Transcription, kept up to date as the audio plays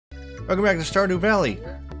Welcome back to Stardew Valley.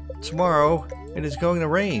 Tomorrow, it is going to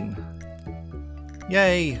rain.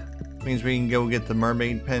 Yay! Means we can go get the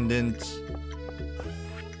mermaid pendant.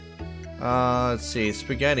 Let's see,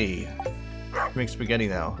 spaghetti. Make spaghetti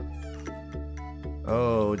now.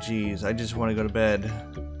 Oh, geez, I just want to go to bed.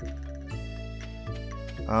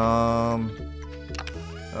 Oh,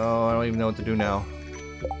 I don't even know what to do now.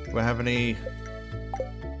 Do I have any...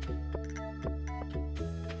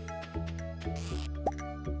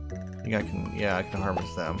 I can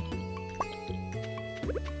harvest them.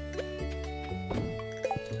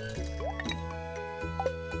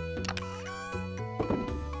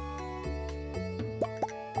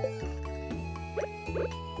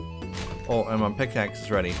 Oh, and my pickaxe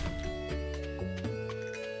is ready.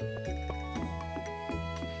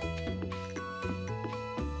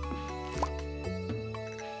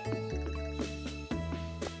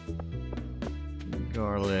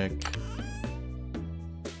 Garlic.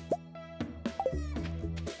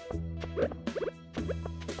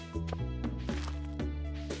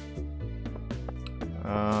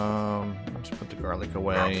 Just put the garlic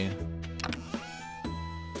away.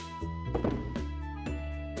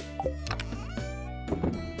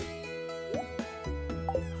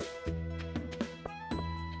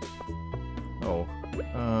 Oh, do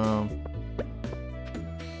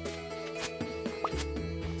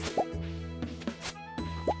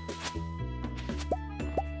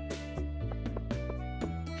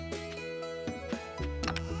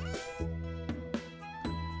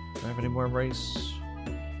I have any more rice?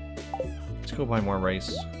 Let's go buy more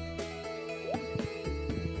rice.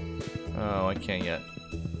 Oh, I can't yet.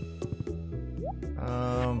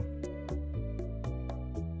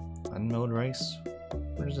 Unmilled rice?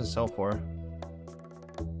 What does it sell for?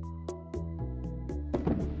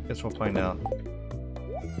 Guess we'll find out.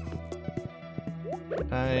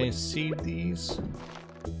 Can I seed these?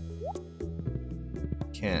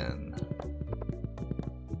 Can.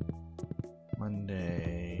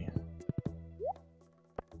 Monday.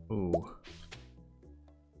 Ooh.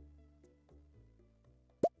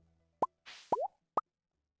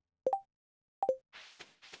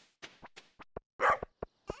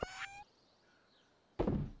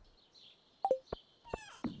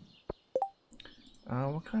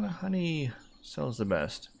 What kind of honey sells the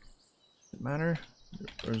best? Does it matter?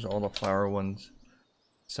 Or does all the flower ones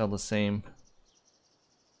sell the same?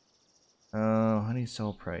 Honey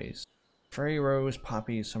sell price. Fairy rose,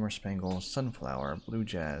 poppy, summer spangle, sunflower, blue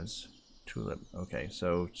jazz, tulip. Okay,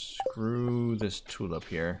 so screw this tulip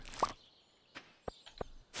here.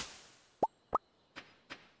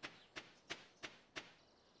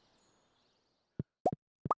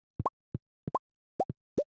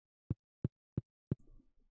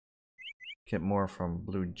 Get more from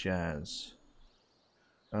blue jazz.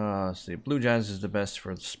 Let's see, blue jazz is the best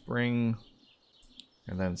for the spring,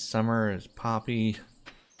 and then summer is poppy,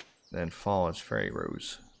 then fall is fairy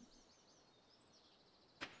rose.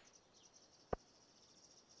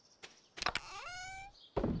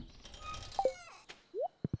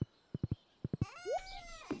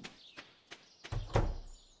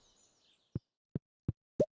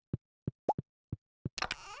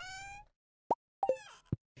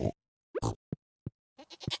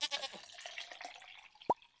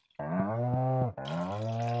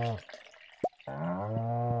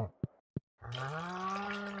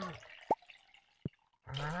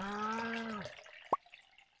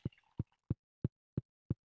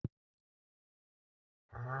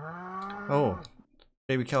 Oh,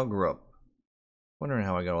 baby cow grew up. Wondering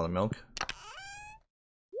how I got all the milk.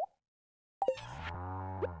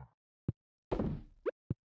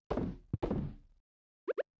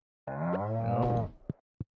 No.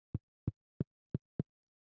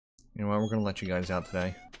 You know what, we're gonna let you guys out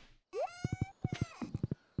today.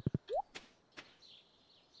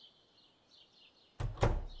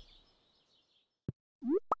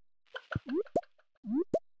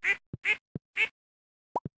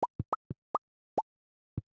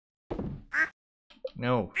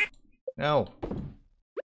 No. No.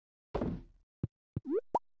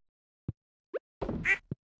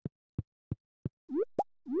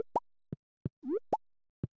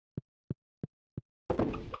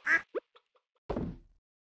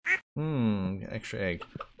 Extra egg.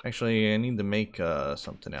 Actually, I need to make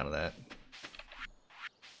something out of that.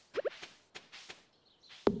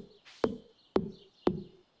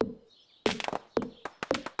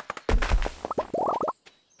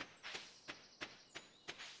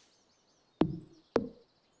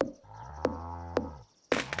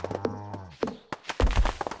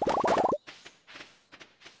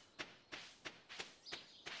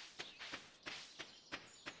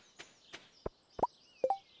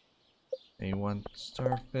 They want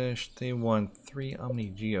starfish. They want 3 Omni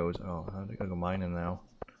Geos. Oh, how do I go mining now?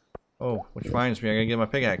 Oh, which reminds me, I gotta get my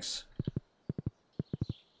pickaxe.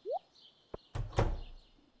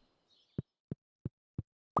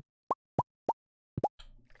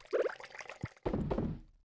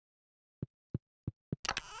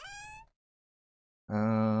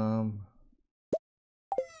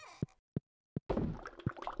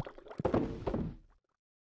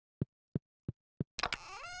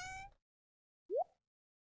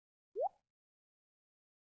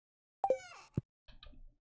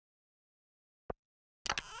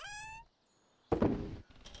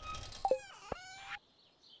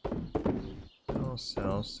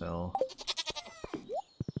 Sell.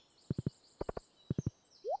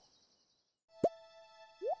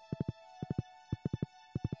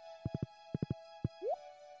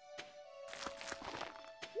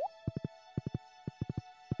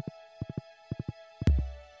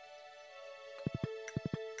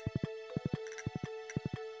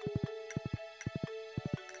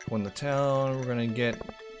 Go in the town, we're gonna get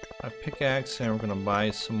a pickaxe and we're gonna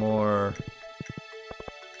buy some more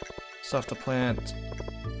stuff to plant.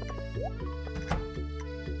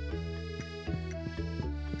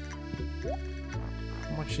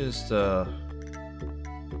 How much is the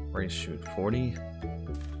race shoot? 40?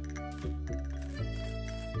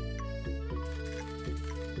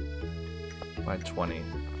 By 20.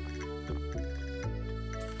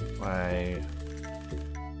 By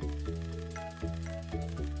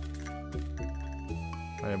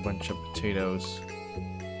a bunch of potatoes.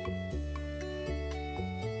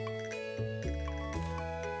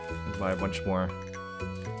 Buy a bunch more.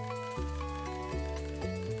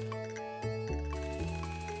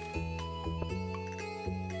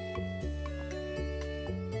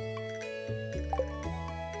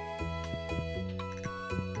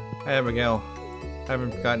 Hi Abigail, I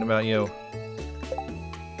haven't forgotten about you.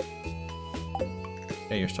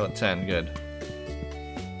 Yeah, you're still at 10, good.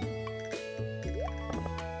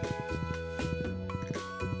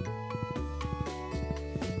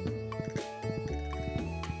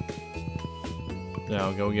 Now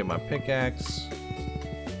I'll go get my pickaxe.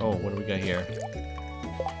 Oh, what do we got here?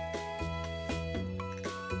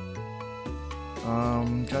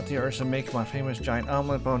 Got the urge to make my famous giant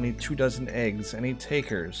omelet, but I'll need 2 dozen eggs. Any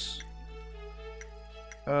takers?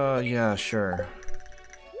 Yeah, sure.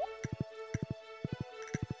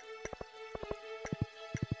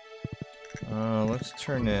 Let's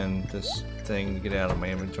turn in this thing to get out of my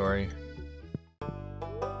inventory.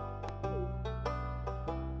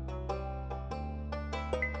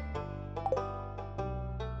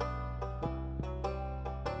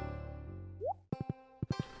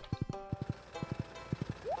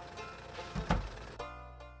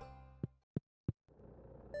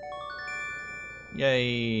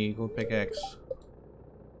 Yay, gold pickaxe.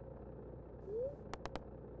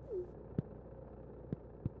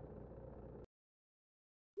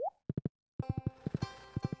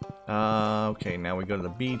 Okay, now we go to the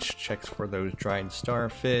beach, checks for those dried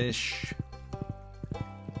starfish.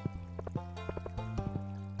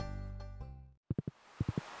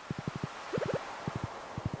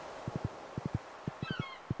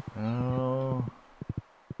 Oh.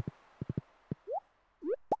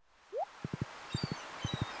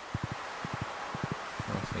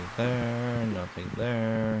 Nothing there, nothing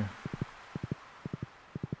there.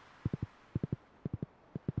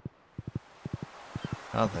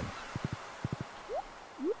 Nothing.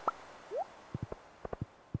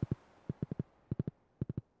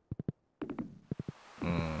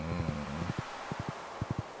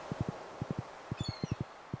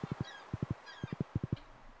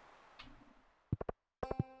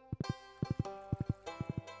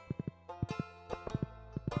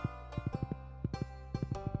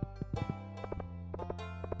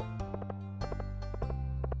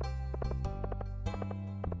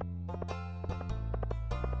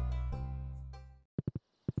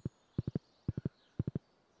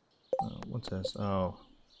 What's this? Oh,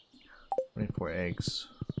 24 eggs.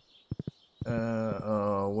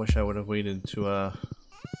 Oh, wish I would have waited to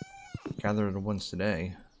gather the ones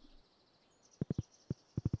today.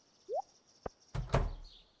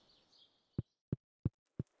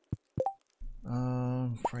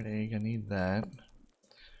 Fried egg, I need that.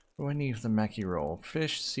 What do I need for the Mackie roll?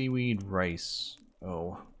 Fish, seaweed, rice.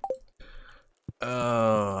 Oh.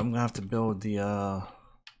 I'm gonna have to build the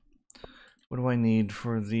what do I need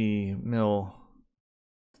for the mill?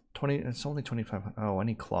 20, it's only 25. Oh, I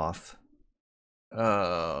need cloth.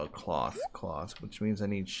 Cloth, which means I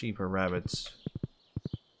need sheep or rabbits.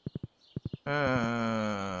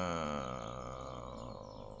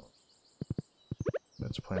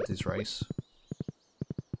 Let's plant this rice.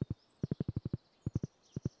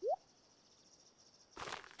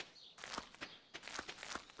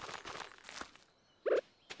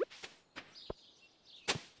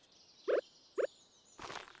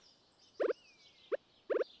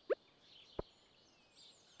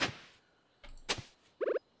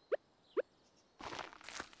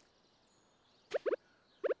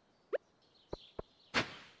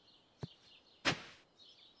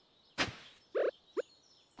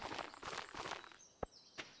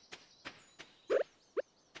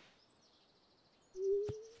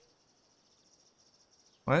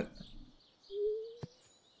 What?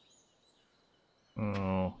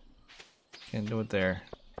 Oh, can't do it there.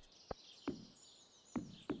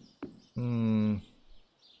 Hmm.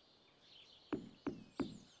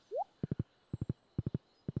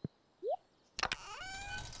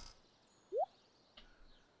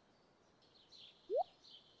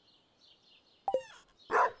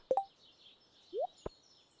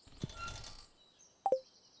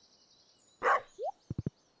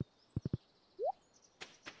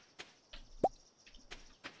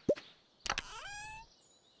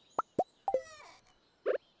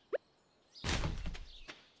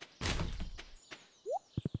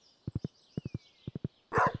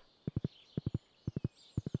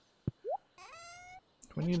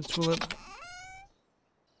 Do I need a tulip?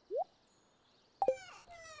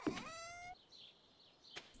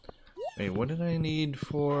 Wait, what did I need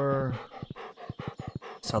for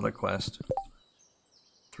this other quest?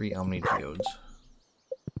 3 Omni Geodes.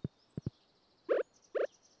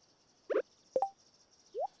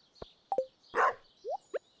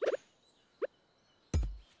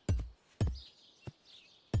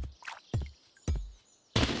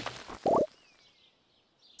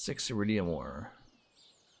 Six iridium ore.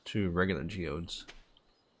 2 regular geodes.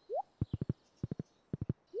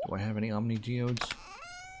 Do I have any Omni Geodes?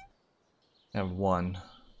 I have 1.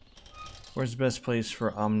 Where's the best place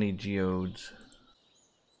for Omni Geodes?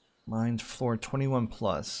 Mine's floor 21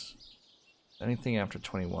 plus. Anything after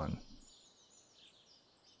 21.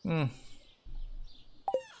 Hmm.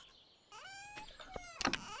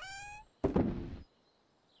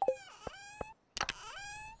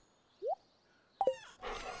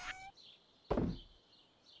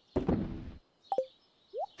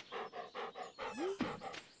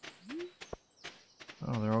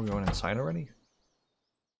 Oh, they're all going inside already?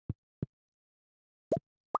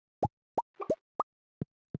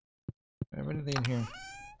 Do I have anything in here?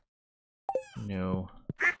 No.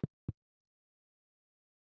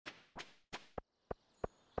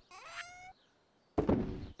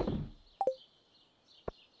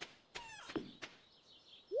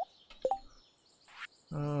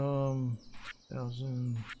 Um,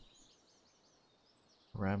 1,000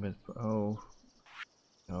 rabbit. Oh,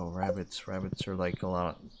 no, rabbits. Rabbits are like a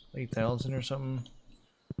lot. 8,000 or something.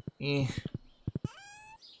 Eh.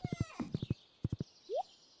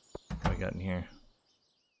 What do I got in here?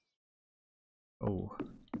 Oh.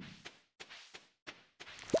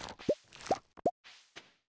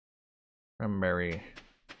 Cranberry.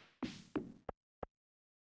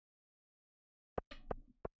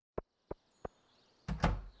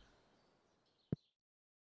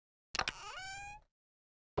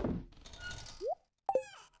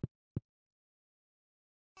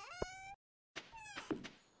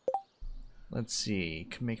 Let's see.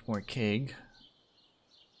 Can make more keg.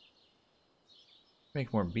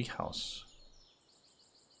 Make more bee house.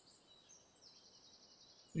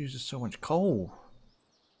 Uses so much coal.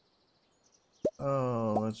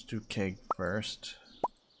 Oh, let's do keg first.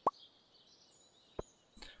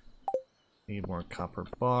 Need more copper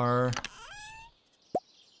bar.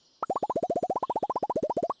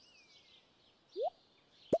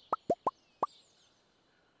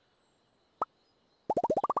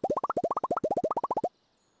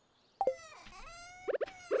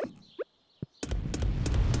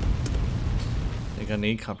 I think I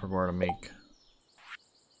need copper bar to make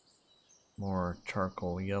more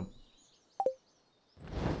charcoal. Yep.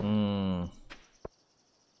 Mmm.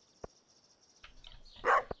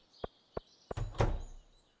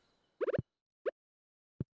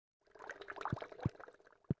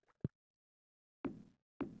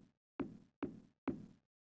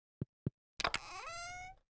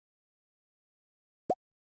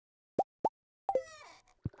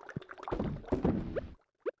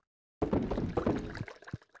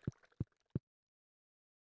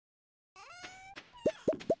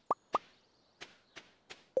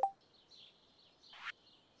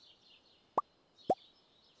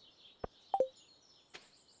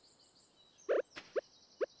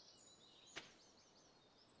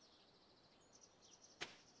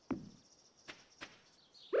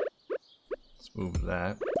 Let's move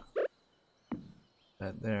that.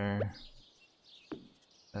 That there.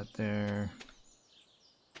 That there.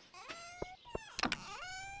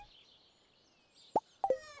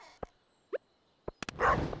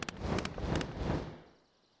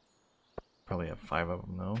 Probably have 5 of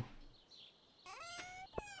them though.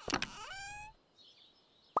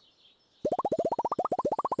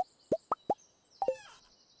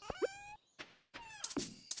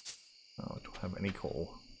 Oh, I don't have any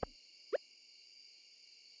coal.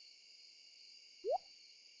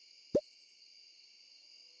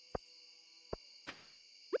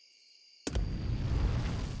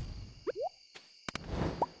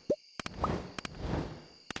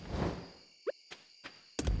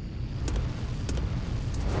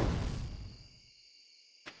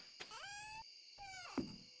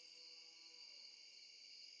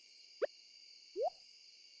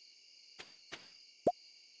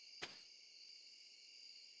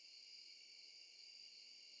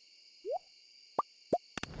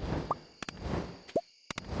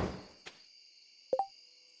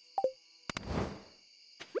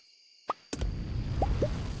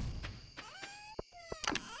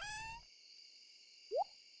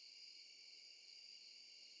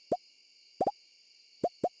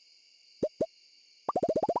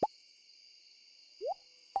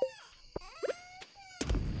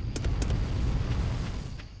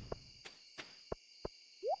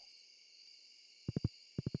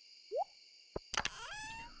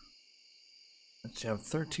 So I have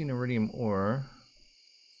 13 iridium ore.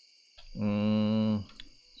 So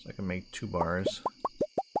I can make 2 bars.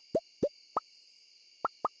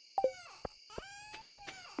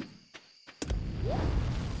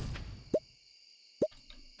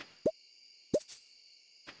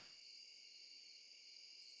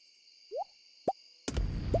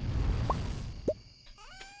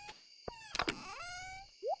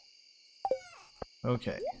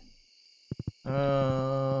 Okay.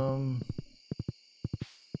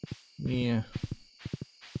 Yeah.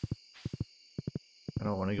 I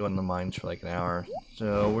don't want to go in the mines for like an hour.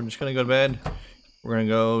 So we're just gonna go to bed. We're gonna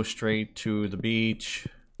go straight to the beach.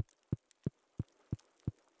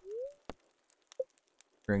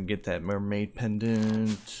 We're gonna get that mermaid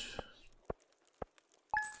pendant.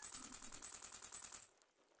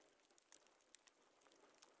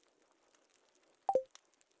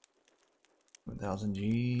 $1,000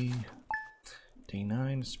 G. Day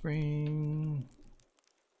 9 spring.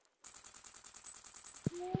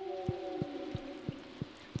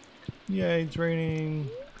 Yay, it's raining.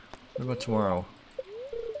 What about tomorrow?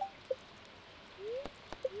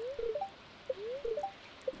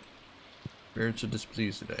 Spirits are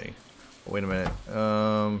displeased today. Oh, wait a minute.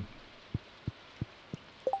 Oh.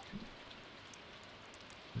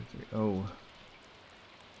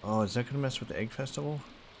 Oh, is that gonna mess with the egg festival?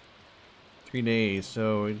 3 days.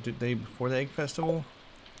 So, did they before the egg festival?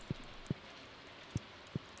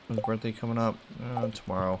 His birthday coming up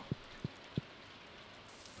tomorrow.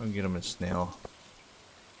 I'll get him a snail.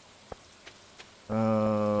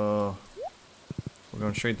 We're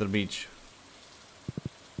going straight to the beach.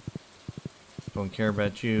 Don't care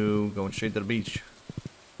about you. Going straight to the beach.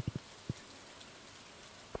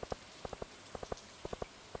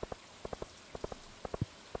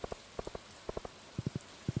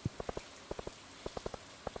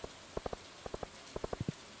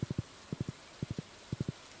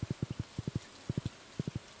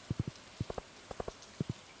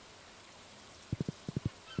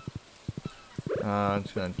 I'm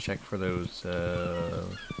just gonna check for those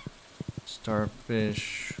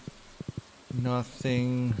starfish.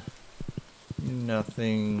 Nothing.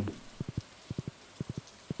 Nothing.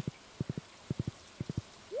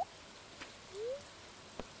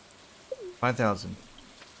 $5,000.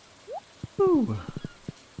 Woo!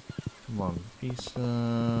 Come on, piece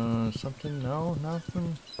something? No,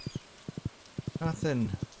 nothing.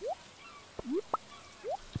 Nothing.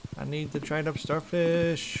 I need the dried up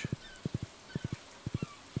starfish.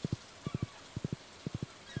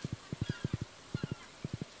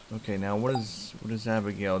 Okay, now what is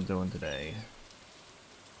Abigail doing today?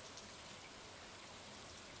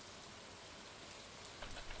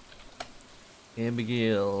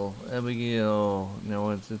 Abigail.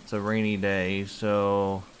 No, it's a rainy day,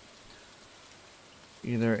 so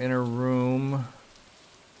either in her room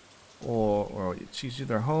or she's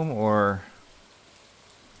either home or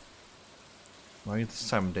well, at this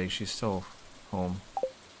time of day she's still home.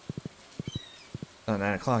 Not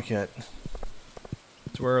 9 o'clock yet.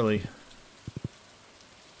 Too early.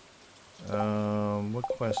 What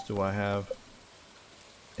quest do I have?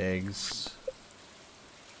 Eggs.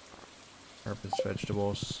 Harvest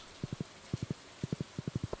vegetables.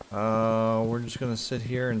 We're just gonna sit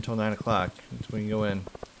here until 9 o'clock until we can go in.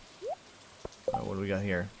 What do we got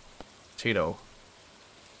here? Potato.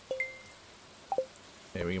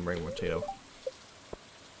 Okay, we can bring more potato.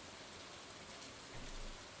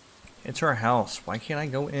 It's our house. Why can't I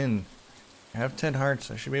go in? I have 10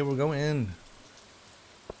 hearts. I should be able to go in.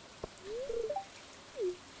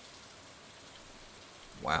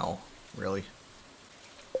 Wow. Really?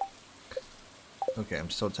 Okay, I'm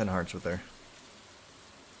still 10 hearts with her.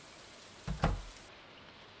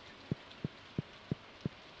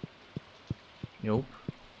 Nope.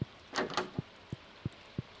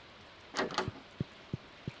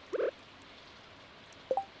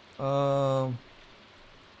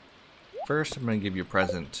 First I'm gonna give you a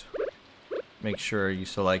present. Make sure you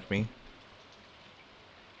still like me.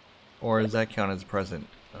 Or does that count as a present?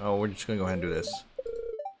 Oh, we're just gonna go ahead and do this.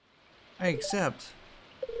 I accept.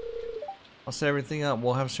 I'll set everything up.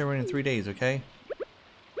 We'll have a ceremony in 3 days, okay?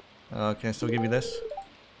 Can I still give you this?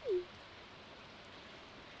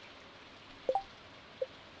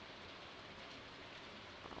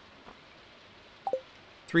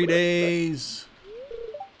 "3 days!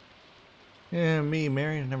 Yeah, me,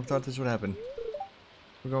 Mary, I never thought this would happen.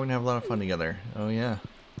 We're going to have a lot of fun together. Oh, yeah.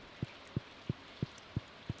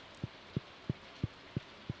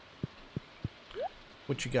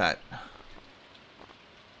 What you got?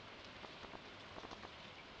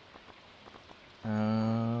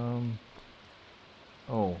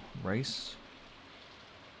 Oh, rice.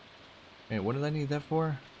 Hey, what did I need that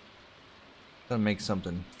for? Gotta make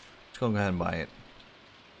something. Let's go ahead and buy it.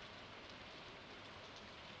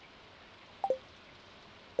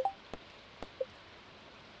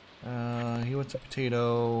 He wants a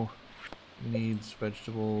potato. He needs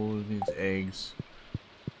vegetables. He needs eggs.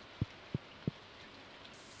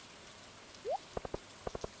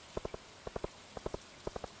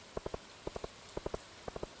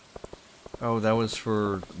 Oh, that was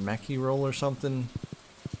for Mackie roll or something?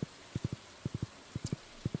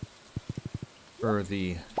 For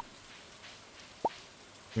the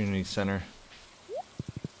community center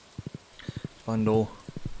bundle.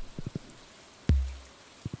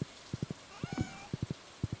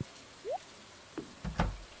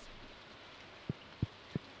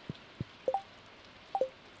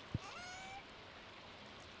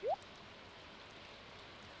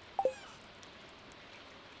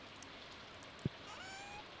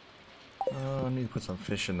 Oh, I need to put some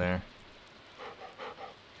fish in there.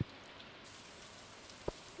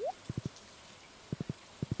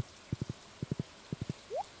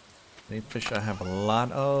 Any fish I have a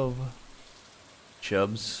lot of?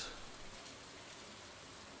 Chubs.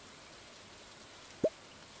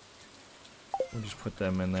 We'll just put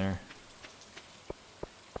them in there.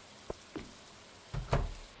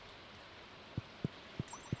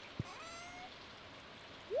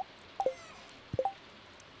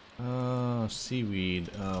 Oh, seaweed.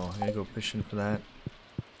 Oh, I gotta go fishing for that.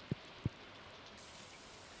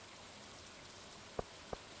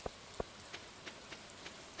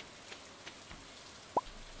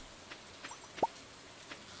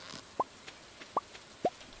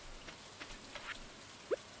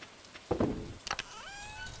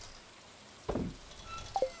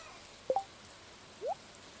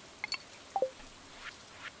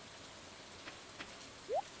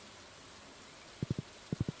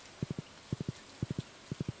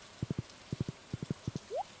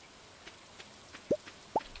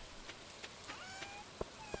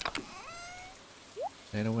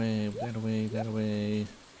 That away, that away, that away.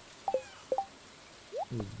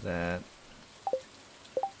 Who's that?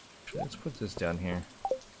 Let's put this down here.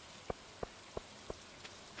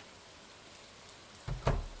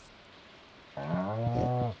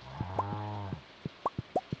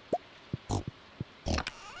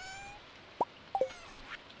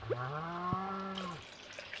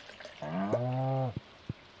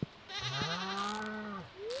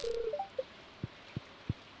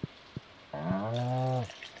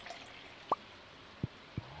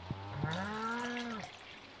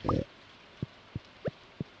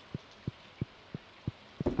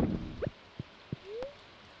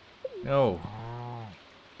 No.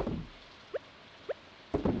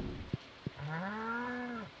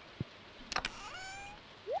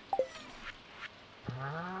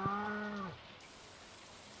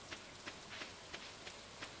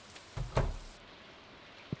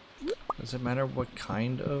 Does it matter what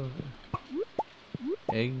kind of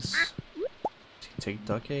eggs? Do you take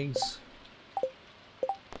duck eggs?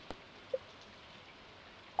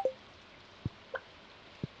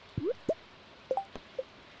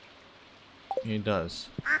 He does.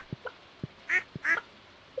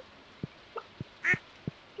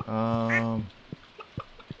 I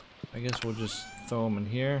guess we'll just throw them in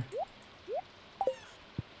here.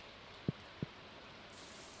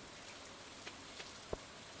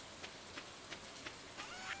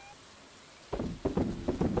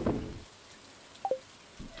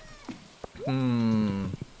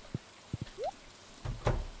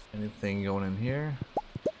 Anything going in here?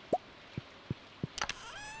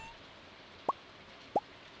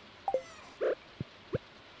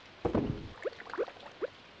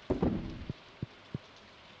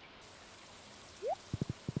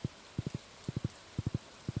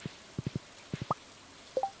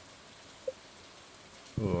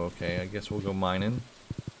 Oh, okay, I guess we'll go mining.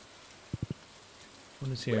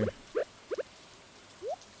 What is here?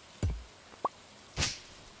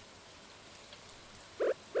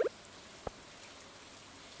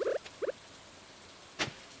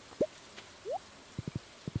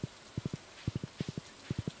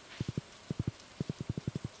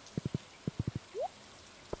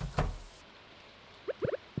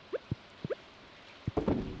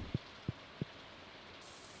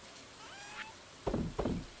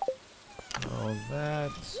 All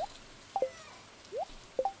that.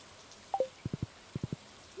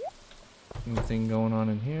 Anything going on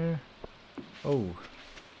in here? Oh.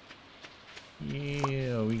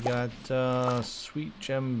 Yeah, we got sweet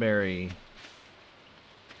gemberry.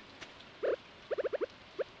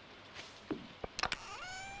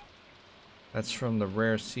 That's from the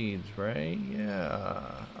rare seeds, right?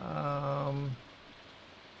 Yeah.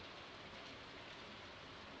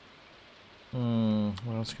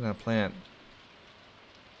 What else can I plant?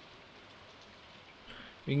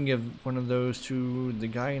 We can give one of those to the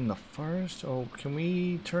guy in the forest. Oh, can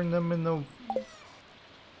we turn them in the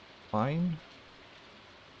vine?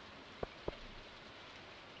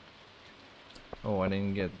 Oh, I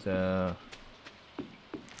didn't get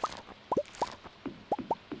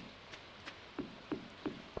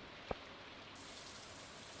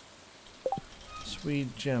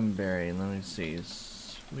sweet gemberry. Let me see.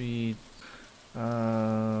 Sweet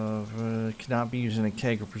cannot be used in a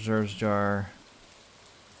keg or preserves jar.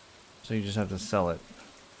 So you just have to sell it.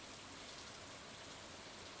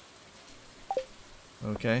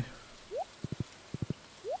 Okay.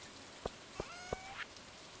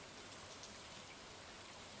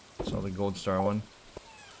 So the gold star one.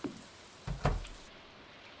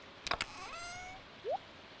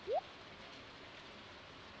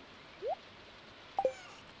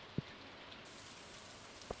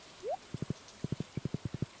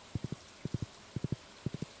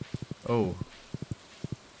 Oh.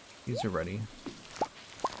 These are ready.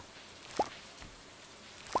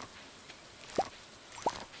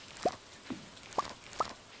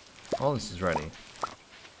 All this is ready.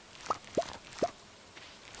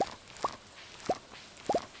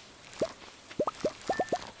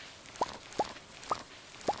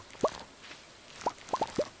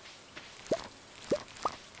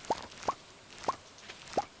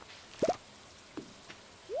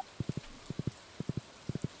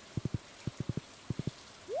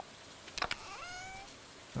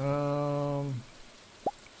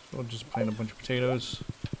 We'll just plant a bunch of potatoes.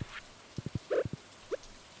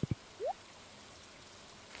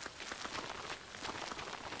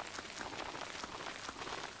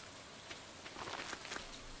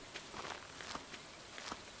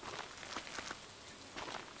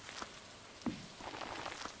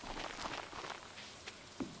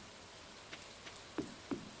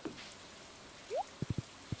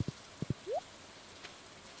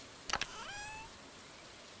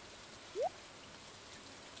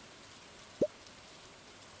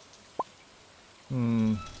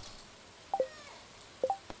 Hmm.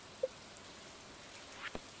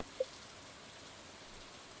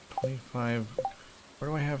 25. Where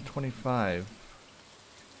do I have 25?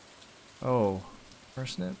 Oh,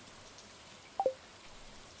 parsnip?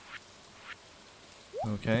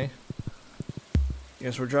 Okay.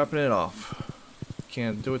 Guess we're dropping it off.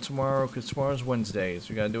 Can't do it tomorrow because tomorrow's Wednesday, so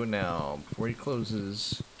we gotta do it now before he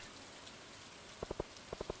closes.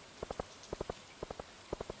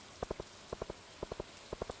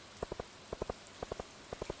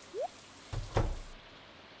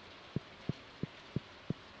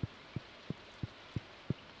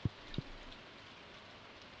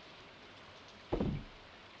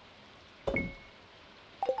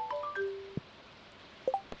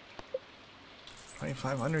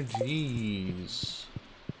 $2,500, jeez.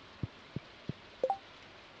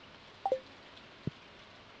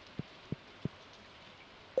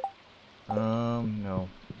 No.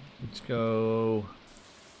 Let's go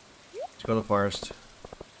to the forest.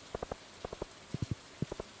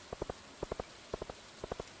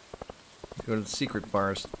 Let's go to the secret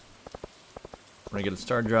forest. I'm gonna get a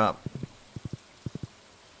star drop.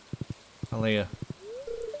 Alea.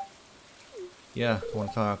 Yeah, I want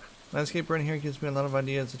to talk. Landscape around here gives me a lot of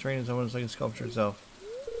ideas. The terrain is almost like a sculpture itself.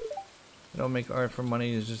 I don't make art for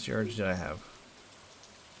money, it's just the urge that I have.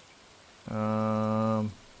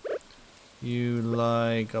 You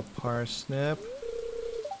like a parsnip?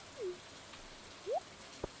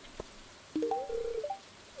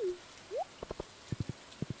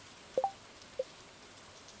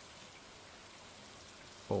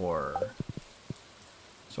 Four.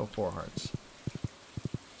 So 4 hearts.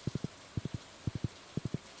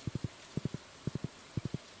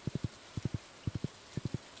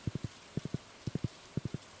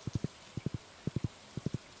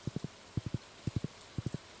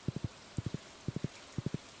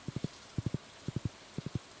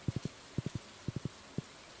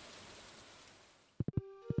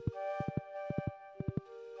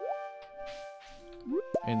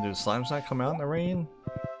 And do slimes not come out in the rain?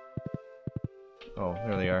 Oh,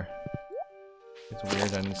 there they are. It's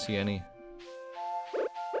weird, I didn't see any.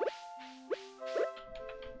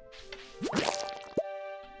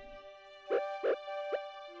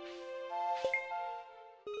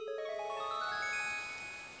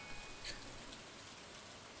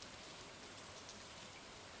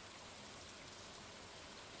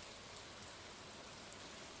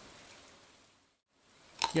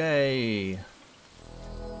 Yay!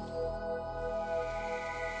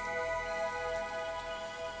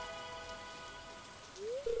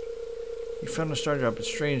 You found a star drop. It's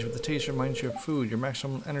strange, but the taste reminds you of food. Your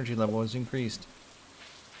maximum energy level has increased.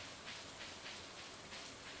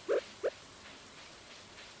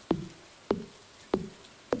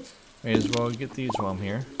 May as well get these while I'm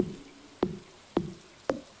here.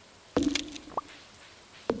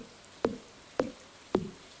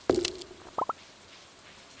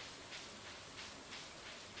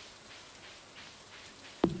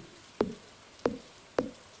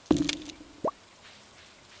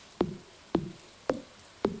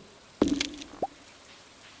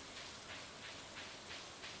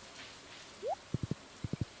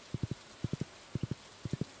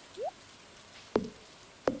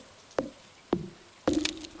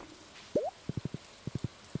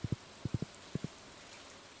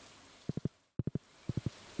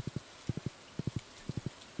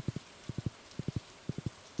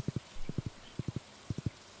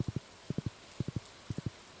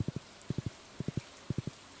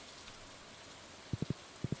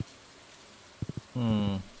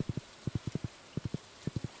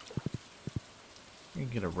 You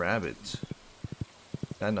can get a rabbit.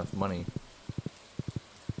 Got enough money.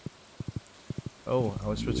 Oh, I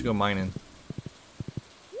was supposed to go mining.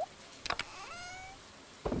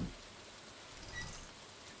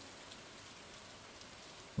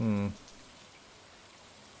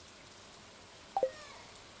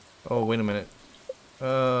 Oh, wait a minute.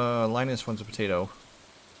 Linus wants a potato.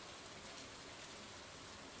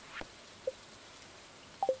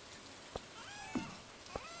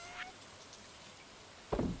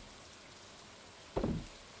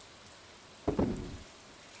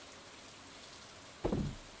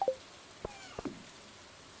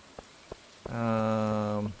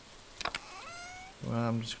 Well,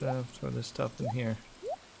 I'm just gonna throw this stuff in here.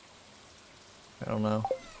 I don't know.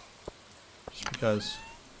 Just because.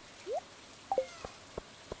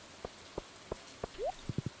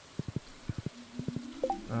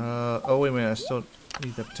 Oh wait a minute, I still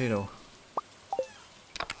need that potato.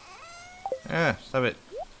 Ah, stop it.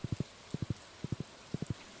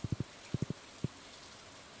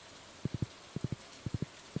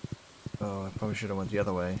 Oh, I probably should have went the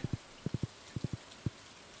other way.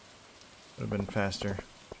 Would have been faster.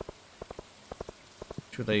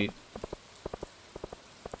 Too late.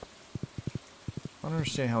 I don't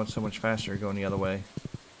understand how it's so much faster going the other way.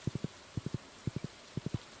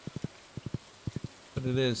 But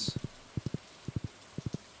it is.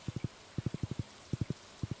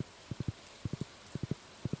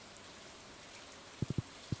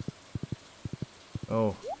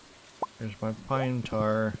 Oh, there's my pine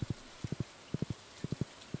tar.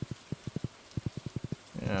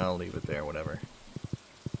 Yeah, I'll leave it there, whatever.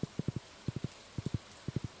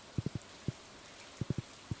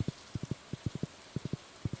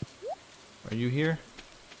 Are you here?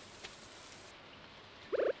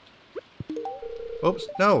 Oops,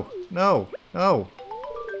 no, no, no.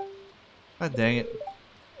 God dang it.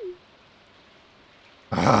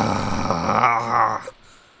 Ah.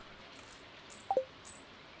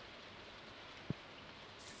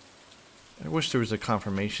 I wish there was a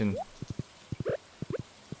confirmation.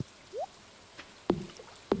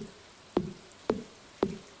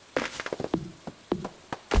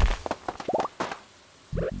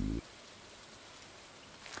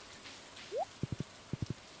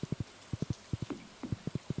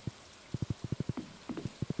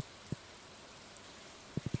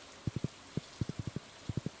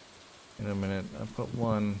 In a minute, I put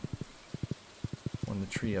one on the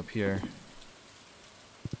tree up here.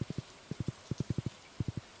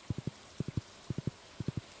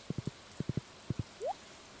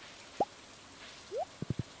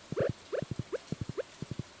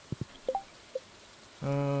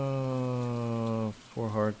 Four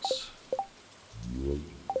hearts.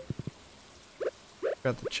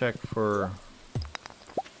 Got the check for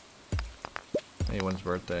anyone's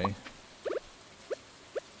birthday.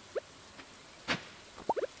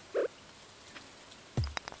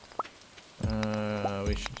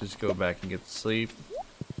 We should just go back and get to sleep.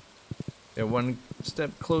 Get one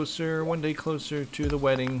step closer, one day closer to the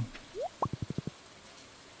wedding.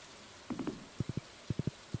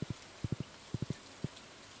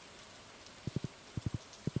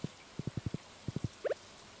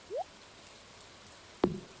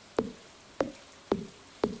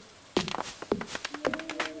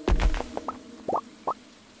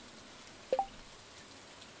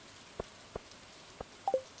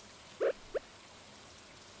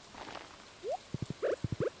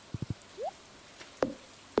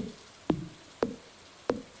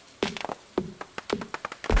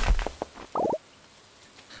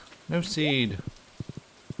 No seed.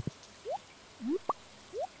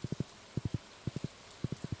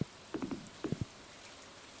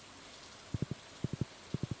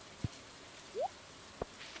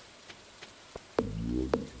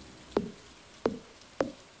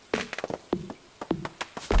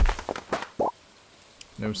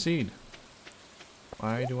 No seed.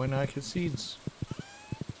 Why do I not get seeds?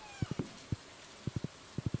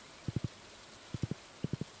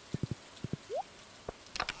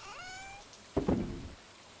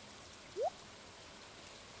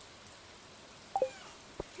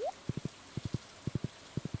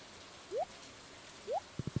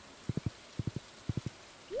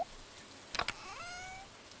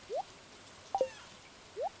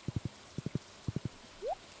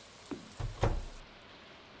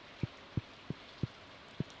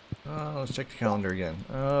 Let's check the calendar again.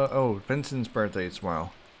 Oh, Vincent's birthday is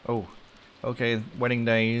tomorrow. Oh, okay. Wedding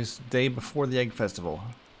days, day before the egg festival.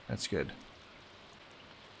 That's good.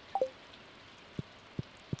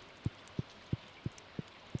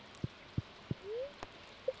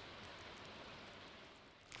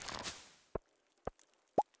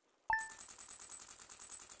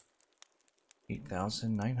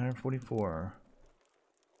 $8,944.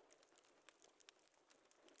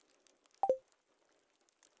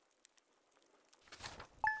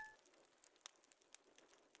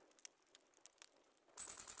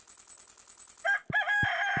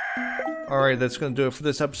 Alright, that's going to do it for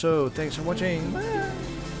this episode. Thanks for watching. Bye.